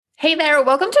Hey there,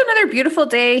 welcome to another beautiful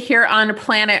day here on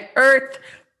planet Earth.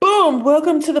 Boom,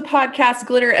 welcome to the podcast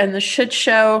Glitter and the Shit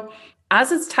Show.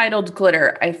 As it's titled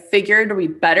Glitter, I figured we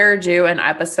better do an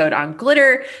episode on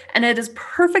glitter, and it is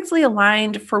perfectly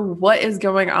aligned for what is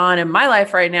going on in my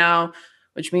life right now,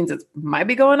 which means it might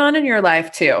be going on in your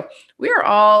life too. We are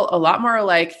all a lot more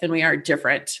alike than we are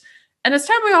different. And it's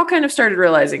time we all kind of started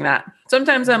realizing that.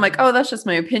 Sometimes I'm like, oh, that's just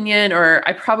my opinion, or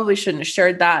I probably shouldn't have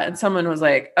shared that. And someone was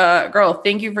like, girl,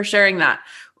 thank you for sharing that.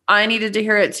 I needed to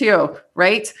hear it too,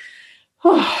 right?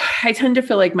 I tend to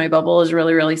feel like my bubble is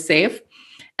really, really safe.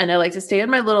 And I like to stay in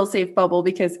my little safe bubble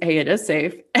because A, it is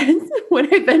safe. And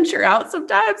when I venture out,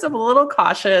 sometimes I'm a little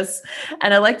cautious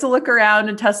and I like to look around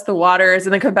and test the waters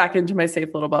and then come back into my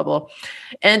safe little bubble.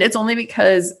 And it's only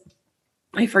because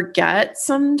I forget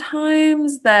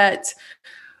sometimes that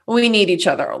we need each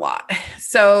other a lot.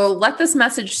 So let this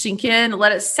message sink in,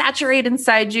 let it saturate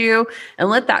inside you, and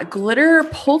let that glitter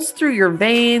pulse through your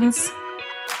veins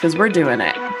because we're doing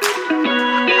it.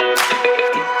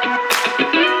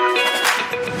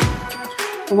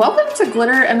 Welcome to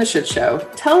Glitter and the Shit Show.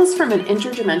 Tales from an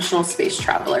interdimensional space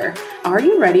traveler. Are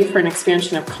you ready for an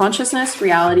expansion of consciousness,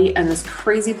 reality, and this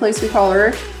crazy place we call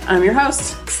Earth? I'm your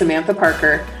host, Samantha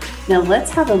Parker. Now let's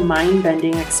have a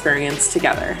mind-bending experience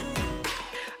together.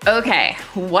 Okay,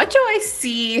 what do I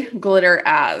see glitter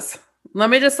as?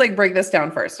 Let me just break this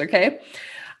down first, okay?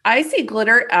 I see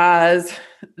glitter as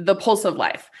the pulse of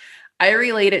life. I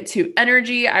relate it to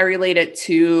energy. I relate it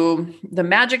to the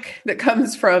magic that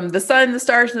comes from the sun, the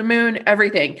stars, the moon,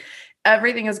 everything.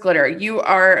 Everything is glitter. You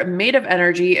are made of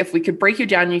energy. If we could break you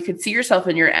down, you could see yourself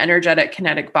in your energetic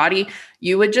kinetic body.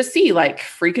 You would just see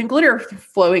freaking glitter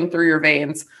flowing through your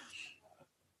veins.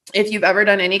 If you've ever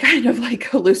done any kind of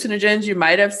hallucinogens, you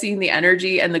might have seen the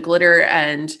energy and the glitter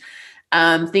and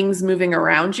things moving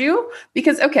around you.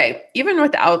 Because, okay, even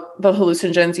without the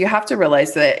hallucinogens, you have to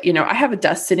realize that, I have a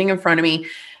desk sitting in front of me.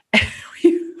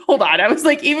 Hold on. I was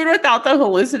even without the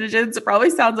hallucinogens, it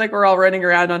probably sounds like we're all running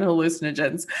around on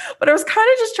hallucinogens. But I was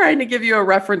kind of just trying to give you a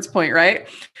reference point, right?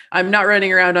 I'm not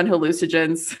running around on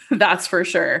hallucinogens, that's for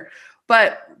sure.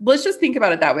 But let's just think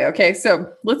about it that way. Okay.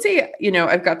 So let's say,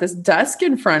 I've got this desk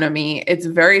in front of me. It's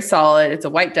very solid. It's a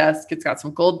white desk. It's got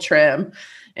some gold trim.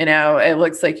 It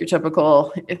looks like your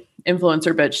typical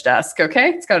influencer bitch desk.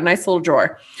 Okay. It's got a nice little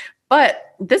drawer,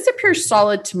 but this appears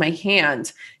solid to my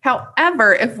hand.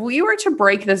 However, if we were to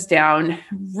break this down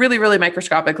really, really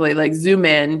microscopically, zoom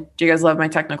in, do you guys love my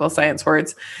technical science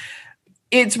words?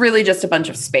 It's really just a bunch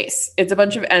of space. It's a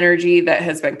bunch of energy that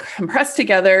has been compressed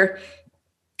together.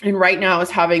 And right now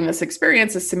is having this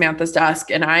experience as Samantha's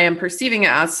desk, and I am perceiving it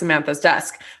as Samantha's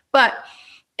desk. But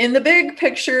in the big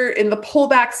picture, in the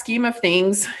pullback scheme of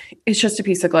things, it's just a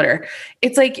piece of glitter.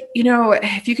 It's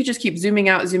if you could just keep zooming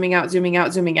out, zooming out, zooming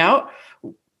out, zooming out,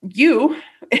 you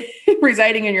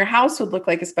residing in your house would look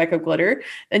like a speck of glitter.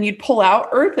 Then you'd pull out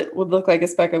Earth, it would look like a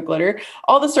speck of glitter.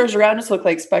 All the stars around us look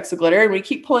like specks of glitter. And we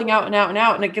keep pulling out and out and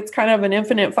out, and it gets kind of an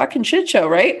infinite fucking shit show,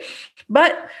 right?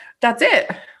 But that's it.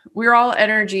 We're all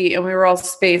energy and we were all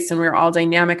space and we're all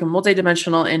dynamic and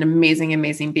multidimensional and amazing,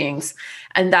 amazing beings.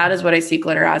 And that is what I see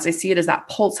glitter as. I see it as that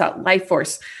pulse, that life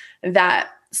force, that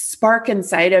spark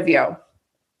inside of you.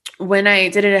 When I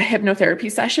did a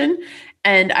hypnotherapy session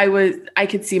and I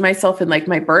could see myself in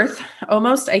my birth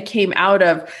almost, I came out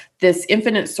of this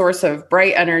infinite source of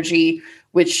bright energy,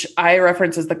 which I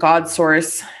reference as the God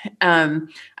source. I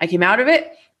came out of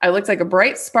it. I looked like a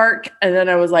bright spark, and then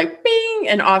I was like, bing,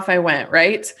 and off I went,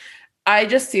 right? I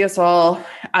just see us all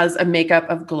as a makeup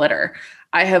of glitter.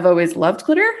 I have always loved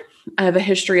glitter. I have a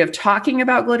history of talking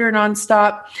about glitter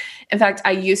nonstop. In fact,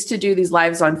 I used to do these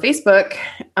lives on Facebook.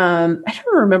 I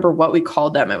don't remember what we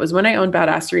called them. It was when I owned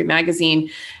Badassery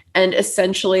magazine, and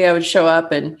essentially I would show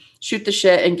up and shoot the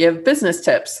shit and give business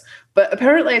tips. But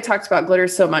apparently I talked about glitter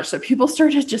so much that people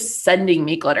started just sending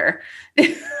me glitter.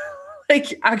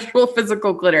 Actual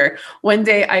physical glitter. One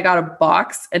day I got a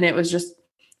box and it was just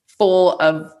full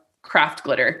of craft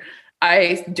glitter.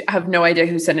 I have no idea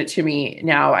who sent it to me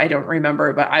now. I don't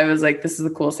remember, but I was like, this is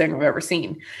the coolest thing I've ever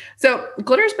seen. So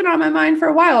glitter's been on my mind for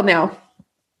a while now.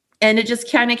 And it just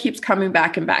kind of keeps coming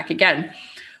back and back again.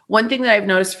 One thing that I've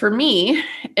noticed for me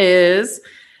is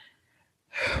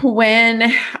when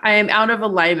I am out of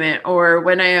alignment or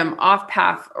when I am off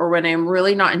path or when I'm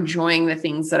really not enjoying the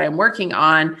things that I'm working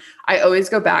on, I always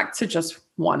go back to just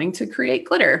wanting to create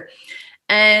glitter.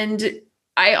 And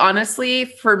I honestly,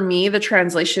 for me, the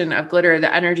translation of glitter,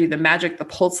 the energy, the magic, the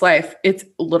pulse life, it's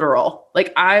literal.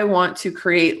 Like I want to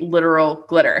create literal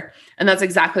glitter. And that's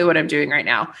exactly what I'm doing right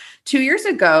now. 2 years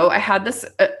ago, I had this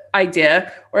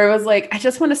idea where I was like, I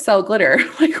just want to sell glitter.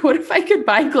 Like, what if I could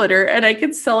buy glitter and I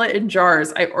could sell it in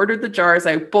jars? I ordered the jars,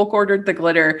 I bulk ordered the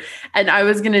glitter, and I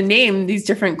was going to name these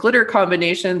different glitter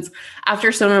combinations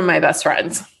after some of my best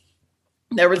friends.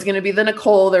 There was going to be the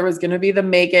Nicole, there was going to be the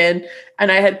Megan,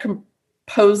 and I had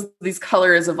composed these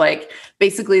colors of like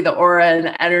basically the aura and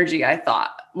the energy I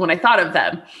thought when I thought of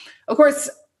them. Of course,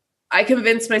 I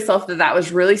convinced myself that that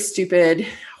was really stupid,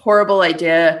 horrible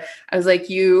idea. I was like,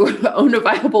 you own a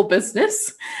viable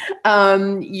business.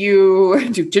 You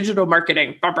do digital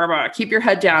marketing, blah, blah, blah. Keep your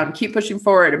head down, keep pushing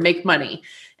forward and make money.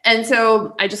 And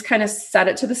so I just kind of set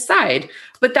it to the side.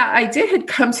 But that idea had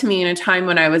come to me in a time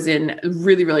when I was in a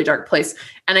really, really dark place.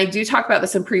 And I do talk about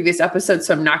this in previous episodes,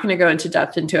 so I'm not going to go into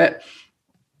depth into it.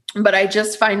 But I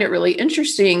just find it really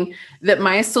interesting that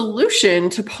my solution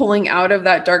to pulling out of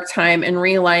that dark time and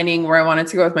realigning where I wanted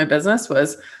to go with my business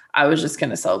was I was just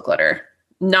going to sell glitter.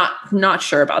 Not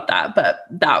sure about that, but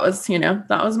that was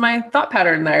my thought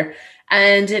pattern there.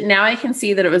 And now I can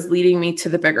see that it was leading me to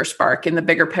the bigger spark and the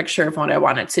bigger picture of what I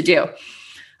wanted to do.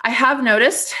 I have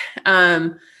noticed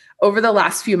over the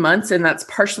last few months, and that's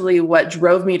partially what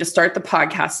drove me to start the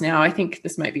podcast now. I think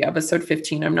this might be episode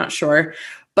 15. I'm not sure.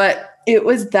 But it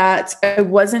was that I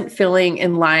wasn't feeling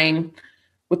in line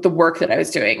with the work that I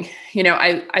was doing.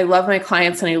 I love my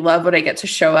clients and I love what I get to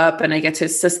show up and I get to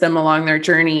assist them along their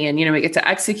journey. And, we get to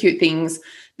execute things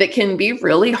that can be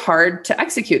really hard to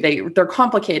execute. They're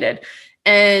complicated.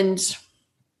 And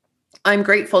I'm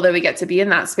grateful that we get to be in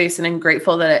that space. And I'm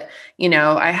grateful that,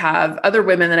 I have other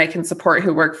women that I can support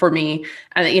who work for me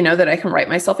and, that I can write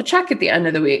myself a check at the end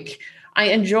of the week. I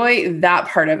enjoy that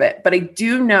part of it, but I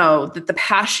do know that the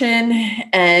passion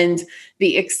and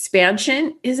the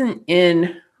expansion isn't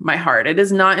in my heart. It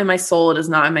is not in my soul. It is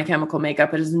not in my chemical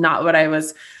makeup. It is not what I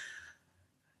was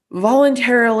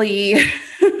voluntarily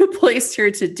placed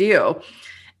here to do.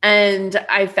 And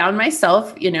I found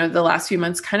myself, the last few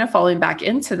months kind of falling back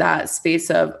into that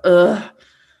space of,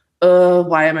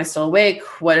 why am I still awake?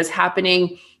 What is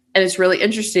happening? And it's really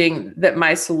interesting that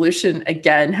my solution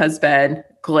again has been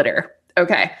glitter.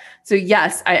 Okay. So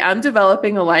yes, I am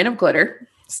developing a line of glitter.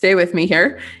 Stay with me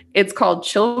here. It's called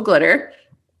Chill Glitter.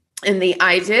 And the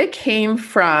idea came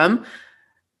from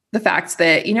the fact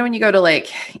that, when you go to like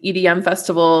EDM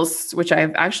festivals, which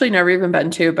I've actually never even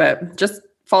been to, but just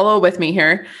follow with me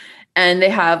here. And they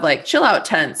have like chill out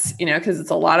tents, because it's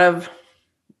a lot of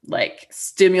like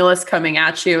stimulus coming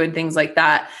at you and things like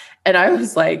that. And I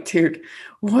was like, dude,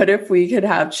 what if we could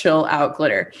have chill out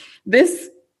glitter? This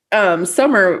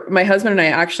summer, my husband and I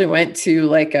actually went to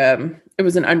like, it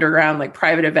was an underground, like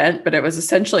private event, but it was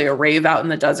essentially a rave out in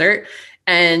the desert.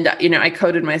 And, I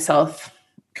coated myself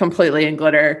completely in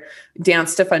glitter,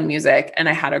 danced to fun music, and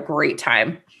I had a great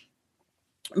time.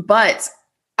 But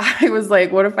I was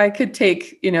like, what if I could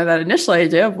take, that initial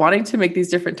idea of wanting to make these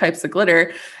different types of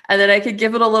glitter, and then I could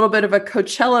give it a little bit of a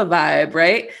Coachella vibe,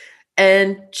 right?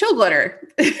 And Chill Glitter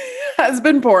has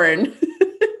been born.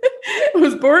 It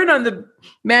was born on the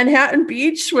Manhattan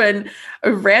Beach when I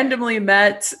randomly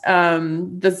met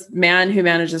this man who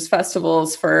manages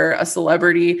festivals for a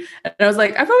celebrity. And I was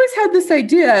like, I've always had this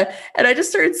idea. And I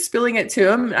just started spilling it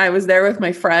to him. I was there with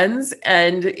my friends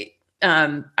and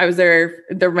I was there.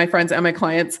 They were my friends and my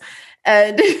clients.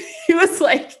 And he was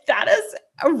like, that is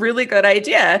a really good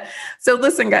idea. So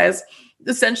listen, guys,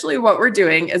 essentially what we're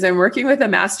doing is I'm working with a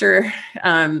master.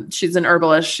 She's an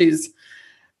herbalist. She's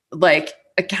like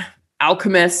a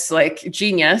alchemist, like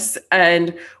genius.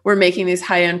 And we're making these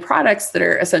high-end products that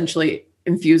are essentially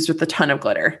infused with a ton of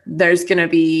glitter. There's going to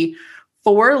be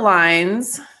 4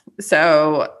 lines.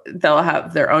 So they'll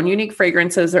have their own unique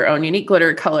fragrances, their own unique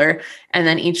glitter color. And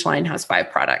then each line has 5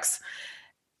 products.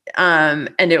 And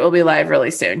it will be live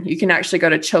really soon. You can actually go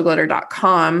to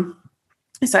chillglitter.com,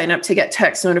 sign up to get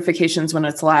text notifications when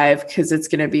it's live, because it's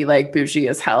going to be like bougie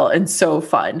as hell and so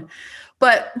fun.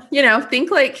 But,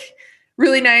 think like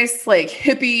really nice, like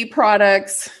hippie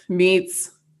products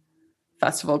meets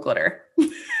festival glitter.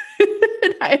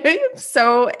 And I am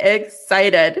so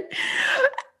excited.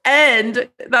 And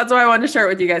that's why I wanted to share it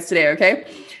with you guys today, okay?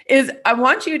 Is I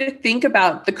want you to think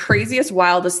about the craziest,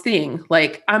 wildest thing.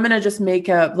 Like, I'm going to just make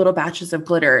little batches of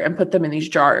glitter and put them in these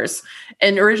jars.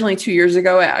 And originally 2 years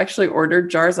ago, I actually ordered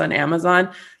jars on Amazon.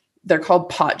 They're called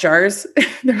pot jars.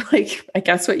 They're like, I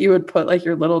guess what you would put like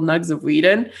your little nugs of weed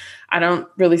in. I don't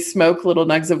really smoke little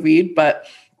nugs of weed, but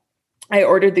I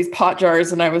ordered these pot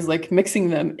jars and I was like mixing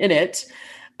them in it.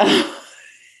 And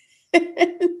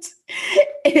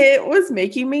it was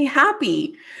making me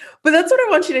happy. But that's what I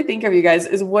want you to think of, you guys,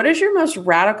 is what is your most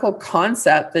radical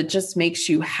concept that just makes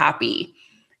you happy?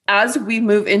 As we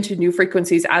move into new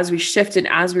frequencies, as we shift and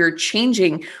as we are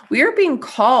changing, we are being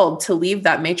called to leave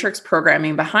that matrix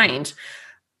programming behind.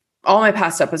 All my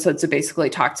past episodes have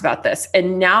basically talked about this.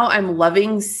 And now I'm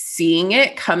loving seeing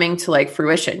it coming to like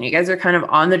fruition. You guys are kind of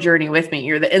on the journey with me.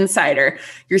 You're the insider.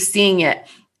 You're seeing it.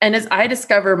 And as I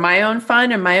discover my own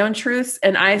fun and my own truths,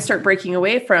 and I start breaking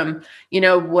away from,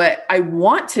 what I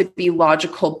want to be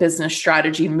logical business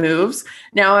strategy moves,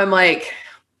 now I'm like,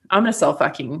 I'm going to sell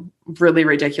fucking really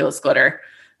ridiculous glitter.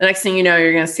 The next thing you know,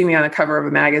 you're going to see me on the cover of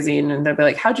a magazine and they'll be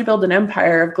like, how'd you build an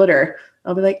empire of glitter?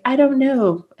 I'll be like, I don't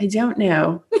know.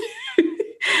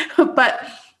 But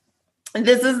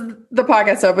this is the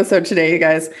podcast episode today, you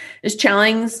guys, is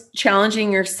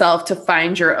challenging yourself to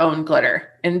find your own glitter.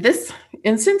 In this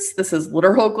instance, this is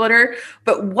literal glitter,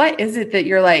 but what is it that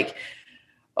you're like,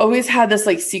 always had this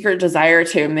like secret desire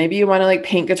to? Maybe you want to like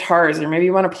paint guitars, or maybe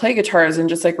you want to play guitars and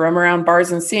just like roam around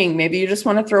bars and sing. Maybe you just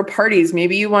want to throw parties.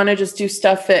 Maybe you want to just do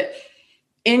stuff that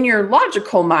in your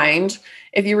logical mind,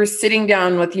 if you were sitting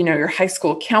down with, your high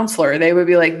school counselor, they would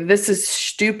be like, this is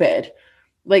stupid.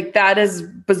 Like, that is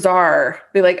bizarre.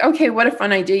 Be like, okay, what a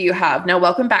fun idea you have. Now,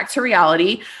 welcome back to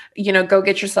reality. Go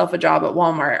get yourself a job at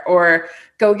Walmart or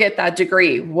go get that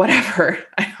degree, whatever.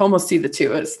 I almost see the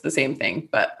two as the same thing,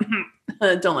 but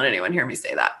don't let anyone hear me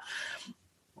say that.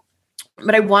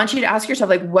 But I want you to ask yourself,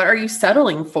 like, what are you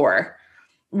settling for?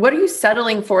 What are you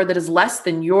settling for that is less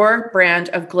than your brand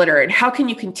of glitter? And how can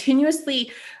you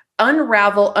continuously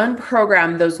unravel,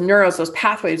 unprogram those neurons, those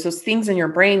pathways, those things in your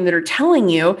brain that are telling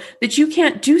you that you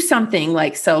can't do something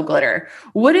like sell glitter?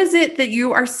 What is it that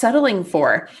you are settling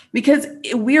for? Because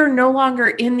we are no longer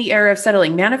in the era of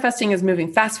settling. Manifesting is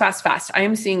moving fast, fast, fast. I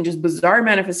am seeing just bizarre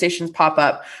manifestations pop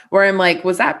up where I'm like,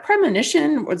 was that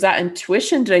premonition? Was that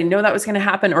intuition? Did I know that was going to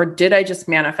happen? Or did I just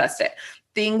manifest it?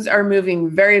 Things are moving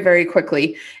very, very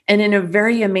quickly and in a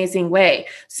very amazing way.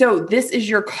 So this is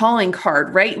your calling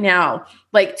card right now,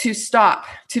 like to stop,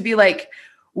 to be like,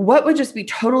 what would just be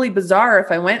totally bizarre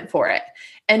if I went for it?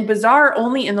 And bizarre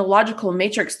only in the logical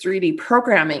matrix 3D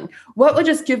programming. What would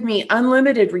just give me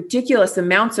unlimited, ridiculous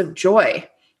amounts of joy?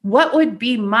 What would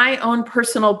be my own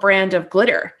personal brand of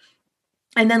glitter?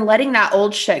 And then letting that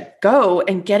old shit go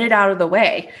and get it out of the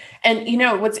way. And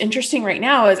what's interesting right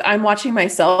now is I'm watching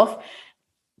myself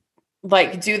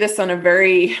like do this on a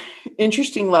very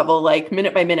interesting level, like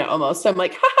minute by minute almost. I'm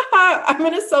like, I'm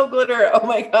going to sell glitter. Oh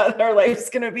my God, our life's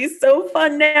going to be so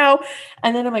fun now.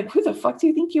 And then I'm like, who the fuck do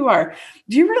you think you are?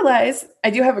 Do you realize,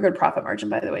 I do have a good profit margin,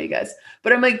 by the way, you guys,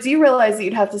 but I'm like, do you realize that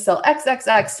you'd have to sell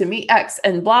XXX to meet X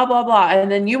and blah, blah, blah.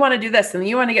 And then you want to do this and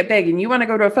you want to get big and you want to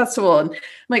go to a festival. And I'm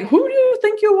like, who do you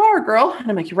think you are, girl? And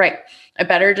I'm like, you're right. I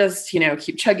better just,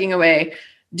 keep chugging away,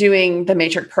 doing the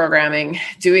matrix programming,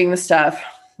 doing the stuff.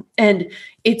 And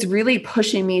it's really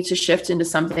pushing me to shift into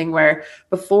something where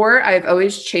before I've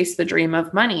always chased the dream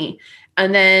of money.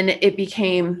 And then it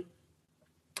became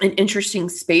an interesting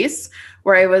space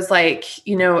where I was like,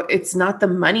 it's not the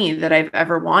money that I've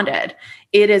ever wanted.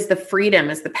 It is the freedom,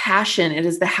 it's the passion, it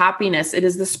is the happiness, it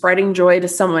is the spreading joy to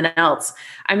someone else.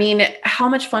 I mean, how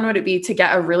much fun would it be to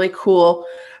get a really cool,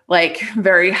 like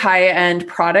very high-end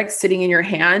product sitting in your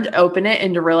hand, open it,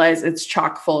 and to realize it's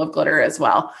chock full of glitter as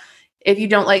well? If you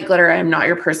don't like glitter, I'm not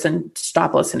your person.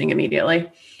 Stop listening immediately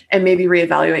and maybe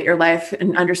reevaluate your life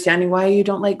and understanding why you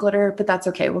don't like glitter, but that's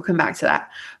okay. We'll come back to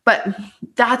that. But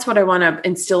that's what I want to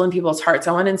instill in people's hearts.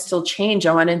 I want to instill change.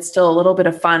 I want to instill a little bit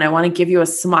of fun. I want to give you a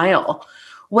smile.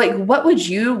 What would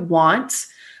you want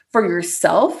for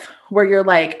yourself where you're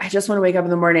like, I just want to wake up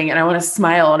in the morning and I want to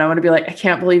smile and I want to be like, I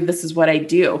can't believe this is what I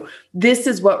do. This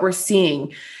is what we're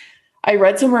seeing. I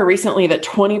read somewhere recently that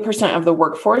 20% of the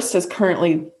workforce has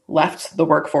currently left the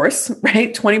workforce,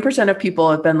 right? 20% of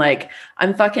people have been like,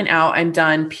 I'm fucking out. I'm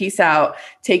done. Peace out.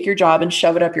 Take your job and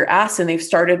shove it up your ass. And they've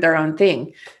started their own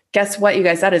thing. Guess what, you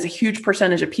guys? That is a huge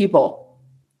percentage of people.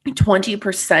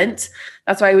 20%.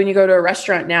 That's why when you go to a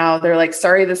restaurant now, they're like,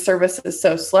 sorry, the service is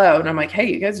so slow. And I'm like,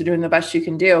 hey, you guys are doing the best you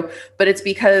can do. But it's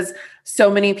because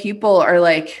so many people are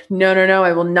like, no,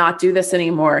 I will not do this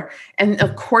anymore. And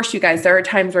of course, you guys, there are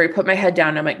times where I put my head down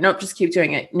and I'm like, nope, just keep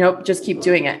doing it. Nope, just keep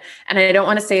doing it. And I don't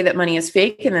want to say that money is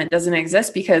fake and that it doesn't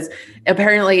exist, because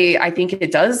apparently I think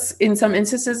it does in some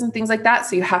instances and things like that.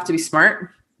 So you have to be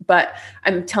smart. But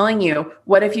I'm telling you,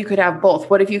 what if you could have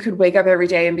both? What if you could wake up every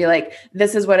day and be like,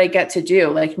 this is what I get to do?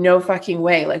 Like, no fucking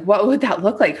way. Like, what would that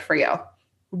look like for you?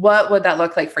 What would that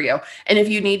look like for you? And if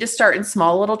you need to start in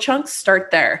small little chunks,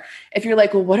 start there. If you're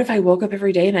like, well, what if I woke up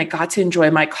every day and I got to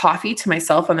enjoy my coffee to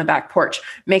myself on the back porch?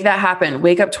 Make that happen.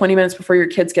 Wake up 20 minutes before your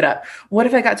kids get up. What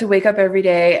if I got to wake up every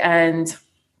day and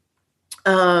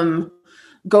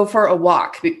go for a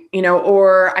walk,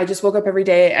 or I just woke up every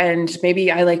day and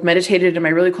maybe I like meditated in my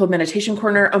really cool meditation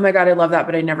corner. Oh my God, I love that,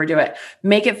 but I never do it.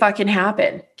 Make it fucking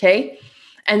happen. Okay.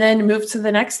 And then move to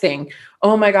the next thing.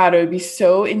 Oh my God, it would be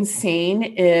so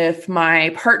insane if my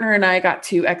partner and I got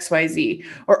to XYZ.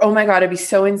 Or, oh my God, it'd be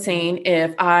so insane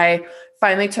if I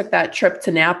finally took that trip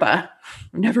to Napa.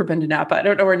 I've never been to Napa. I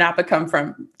don't know where Napa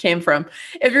came from.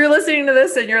 If you're listening to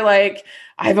this and you're like,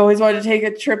 I've always wanted to take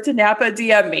a trip to Napa,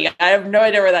 DM me. I have no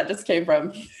idea where that just came from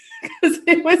because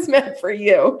it was meant for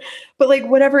you. But like,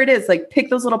 whatever it is, like pick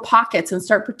those little pockets and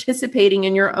start participating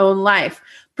in your own life.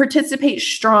 Participate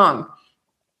strong.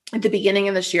 At the beginning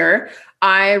of this year,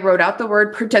 I wrote out the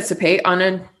word participate on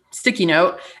a sticky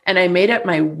note and I made it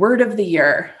my word of the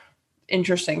year.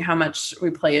 Interesting how much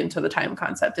we play into the time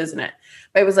concept, isn't it?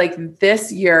 But it was like,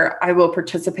 this year I will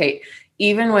participate.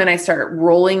 Even when I start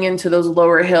rolling into those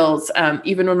lower hills,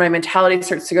 even when my mentality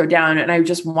starts to go down and I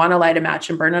just want to light a match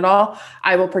and burn it all,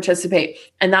 I will participate.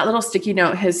 And that little sticky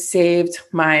note has saved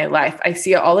my life. I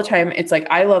see it all the time. It's like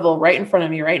eye level right in front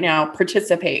of me right now,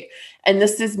 participate. And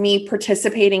this is me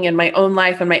participating in my own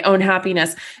life and my own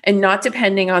happiness and not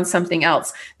depending on something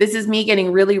else. This is me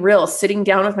getting really real, sitting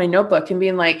down with my notebook and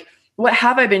being like, what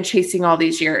have I been chasing all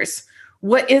these years?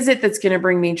 What is it that's going to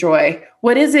bring me joy?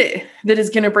 What is it that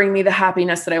is going to bring me the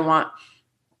happiness that I want?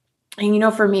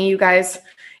 And for me, you guys,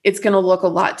 it's going to look a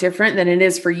lot different than it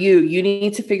is for you. You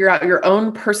need to figure out your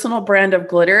own personal brand of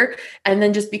glitter and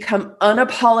then just become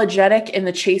unapologetic in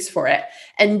the chase for it.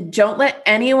 And don't let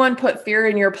anyone put fear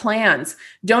in your plans.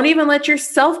 Don't even let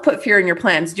yourself put fear in your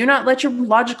plans. Do not let your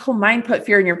logical mind put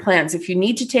fear in your plans. If you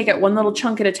need to take it one little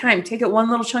chunk at a time, take it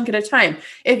one little chunk at a time.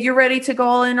 If you're ready to go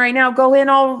all in right now, go in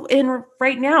all in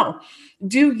right now.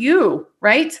 Do you,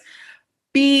 right?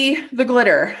 Be the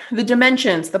glitter, the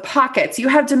dimensions, the pockets. You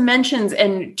have dimensions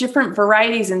and different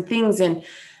varieties and things and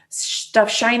stuff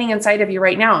shining inside of you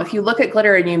right now. If you look at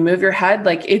glitter and you move your head,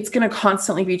 like it's going to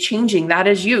constantly be changing. That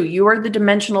is you. You are the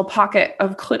dimensional pocket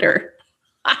of glitter.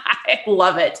 I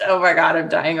love it. Oh my God, I'm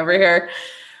dying over here.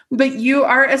 But you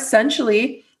are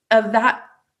essentially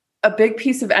a big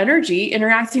piece of energy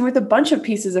interacting with a bunch of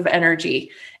pieces of energy.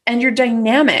 And you're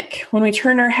dynamic. When we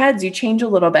turn our heads, you change a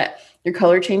little bit. Your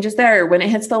color changes there. When it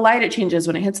hits the light, it changes.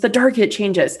 When it hits the dark, it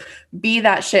changes. Be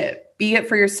that shit. Be it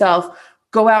for yourself.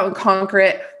 Go out and conquer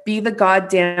it. Be the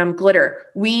goddamn glitter.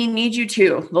 We need you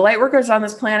to. The light workers on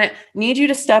this planet need you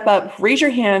to step up, raise your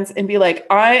hands, and be like,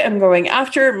 I am going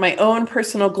after my own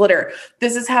personal glitter.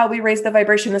 This is how we raise the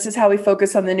vibration. This is how we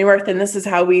focus on the new earth. And this is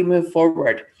how we move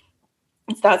forward.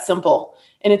 It's that simple.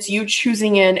 And it's you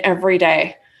choosing in every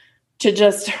day to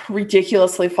just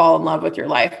ridiculously fall in love with your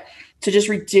life, to just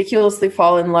ridiculously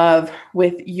fall in love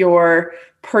with your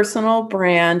personal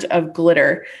brand of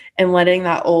glitter and letting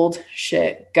that old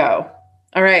shit go.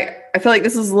 All right. I feel like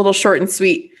this is a little short and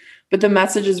sweet, but the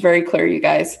message is very clear, you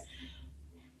guys.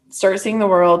 Start seeing the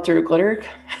world through glitter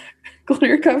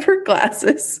covered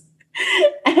glasses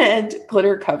and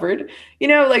glitter covered,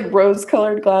 like rose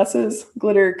colored glasses,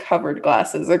 glitter covered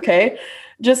glasses. Okay.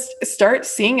 Just start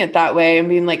seeing it that way and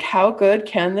being like, how good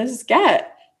can this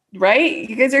get? Right?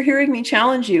 You guys are hearing me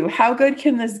challenge you. How good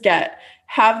can this get?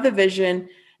 Have the vision.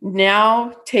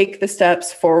 Now take the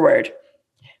steps forward.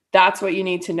 That's what you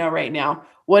need to know right now.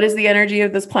 What is the energy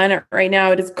of this planet right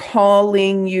now? It is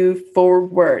calling you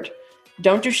forward.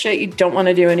 Don't do shit you don't want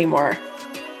to do anymore.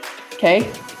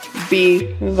 Okay?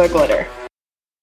 Be the glitter.